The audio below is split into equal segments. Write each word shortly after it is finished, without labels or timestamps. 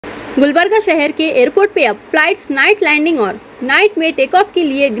गुलबर्गा शहर के एयरपोर्ट पे अब फ्लाइट्स नाइट लैंडिंग और नाइट में टेक ऑफ के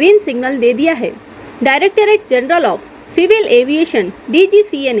लिए ग्रीन सिग्नल दे दिया है। Directorate general of civil aviation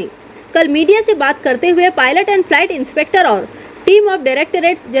 (DGCA) ने कल मीडिया से बात करते हुए पायलट एंड फ्लाइट इंस्पेक्टर और team of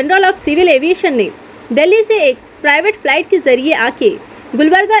directorate general of civil aviation ने दिल्ली से एक प्राइवेट फ्लाइट के जरिए आके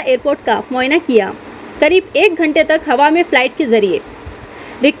गुलबर्गा एयरपोर्ट का मुआयना किया। करीब 1 घंटे तक हवा में फ्लाइट के जरिए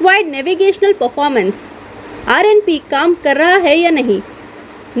रिक्वायर्ड नेविगेशनल परफॉर्मेंस RNP काम कर रहा है या नहीं,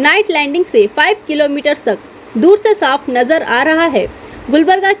 नाइट लैंडिंग से 5 किलोमीटर तक दूर से साफ नज़र आ रहा है,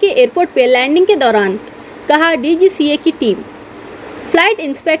 गुलबर्गा के एयरपोर्ट पे लैंडिंग के दौरान कहा DGCA की टीम। फ्लाइट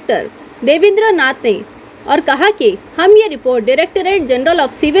इंस्पेक्टर देवेंद्र नाथ ने और कहा कि हम ये report directorate general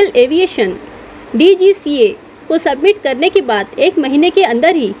of civil aviation DGCA को सबमिट करने के बाद 1 महीने के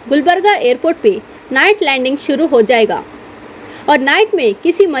अंदर ही गुलबर्गा एयरपोर्ट पे नाइट लैंडिंग शुरू हो जाएगा और नाइट में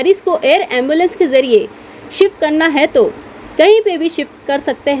किसी मरीज़ को एयर एम्बुलेंस के ज़रिए शिफ्ट करना है तो कहीं पे भी शिफ्ट कर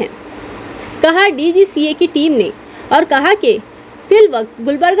सकते हैं, कहा DGCA की टीम ने और कहा कि फिल वक्त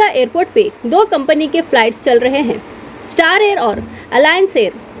गुलबर्गा एयरपोर्ट पे 2 कंपनी के फ्लाइट्स चल रहे हैं, स्टार एयर और अलायंस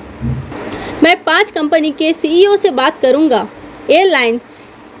एयर। मैं 5 कंपनी के CEO से बात करूंगा, एयरलाइंस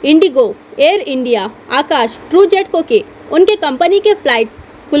इंडिगो, एयर इंडिया, आकाश, ट्रू जेट को कि उनके कंपनी के फ्लाइट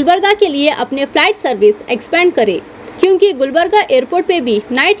गुलबर्गा के लिए अपने फ्लाइट सर्विस एक्सपेंड करें, क्योंकि गुलबर्गा एयरपोर्ट पे भी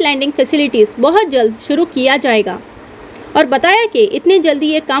नाइट लैंडिंग फैसिलिटीज़ बहुत जल्द शुरू किया जाएगा। और बताया कि इतनी जल्दी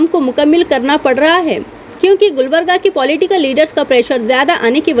ये काम को मुकम्मल करना पड़ रहा है क्योंकि गुलबर्गा के पॉलिटिकल लीडर्स का प्रेशर ज़्यादा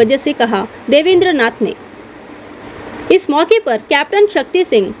आने की वजह से, कहा देवेंद्र नाथ ने। इस मौके पर captain Shakti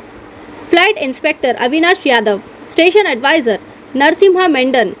Singh, flight inspector Avinash Yadav, station adviser Narasimha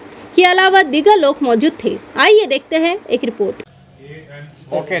मेंडन के अलावा दीगर लोग मौजूद थे। आइए देखते हैं एक report.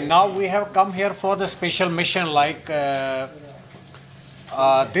 Okay, now we have come here for the special mission like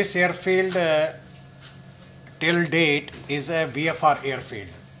this airfield till date is a VFR airfield.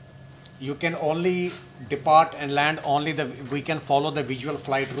 You can only depart and land only we can follow the visual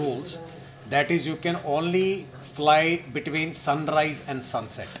flight rules. That is, you can only fly between sunrise and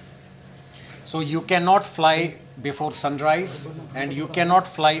sunset. So you cannot fly before sunrise and you cannot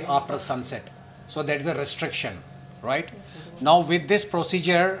fly after sunset. So that is a restriction, right? Now with this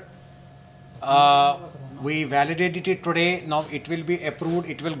procedure, we validated it today. Now it will be approved.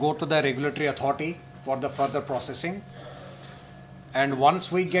 It will go to the regulatory authority for the further processing. And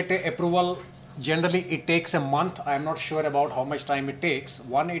once we get a approval, generally it takes a month. I am not sure about how much time it takes.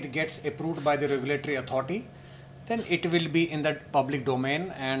 Once it gets approved by the regulatory authority, then it will be in the public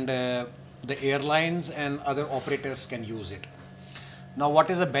domain and the airlines and other operators can use it. Now what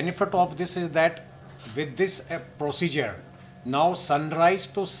is the benefit of this is that with this procedure, now sunrise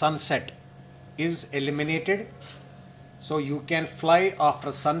to sunset is eliminated. So you can fly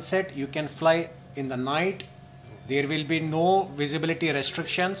after sunset, you can fly in the night. There will be no visibility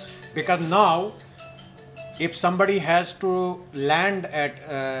restrictions because now if somebody has to land at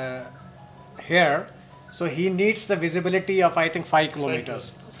here, so he needs the visibility of I think 5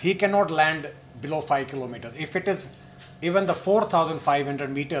 kilometers. He cannot land below 5 kilometers. If it is even the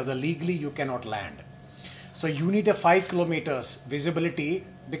 4,500 meters, legally you cannot land. So you need a 5 kilometers visibility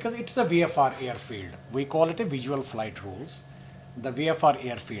because it's a VFR airfield. We call it a visual flight rules, the VFR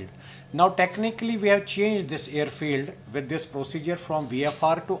airfield. Now technically we have changed this airfield with this procedure from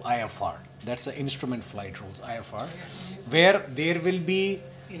VFR to IFR. That's the instrument flight rules, IFR, where there will be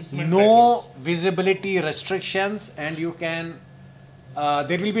no visibility restrictions and you can,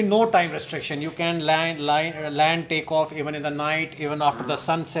 there will be no time restriction. You can land, take off even in the night, even after the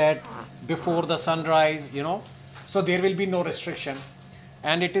sunset, before the sunrise, you know. So there will be no restriction.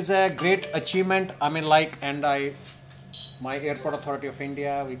 And it is a great achievement. I mean, like, and my Airport Authority of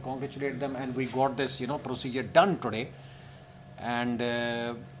India, we congratulate them and we got this, you know, procedure done today. And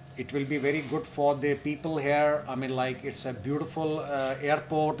it will be very good for the people here. I mean, like, it's a beautiful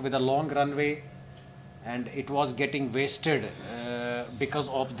airport with a long runway and it was getting wasted because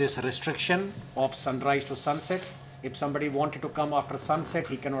of this restriction of sunrise to sunset. If somebody wanted to come after sunset,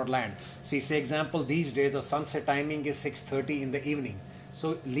 he cannot land. See, say example, these days the sunset timing is 6:30 in the evening.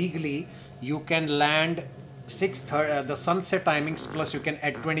 So legally, you can land 6:30, the sunset timings plus you can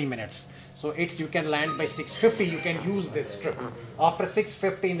add 20 minutes. So you can land by 6:50, you can use this strip. After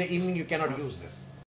 6:50 in the evening, you cannot use this.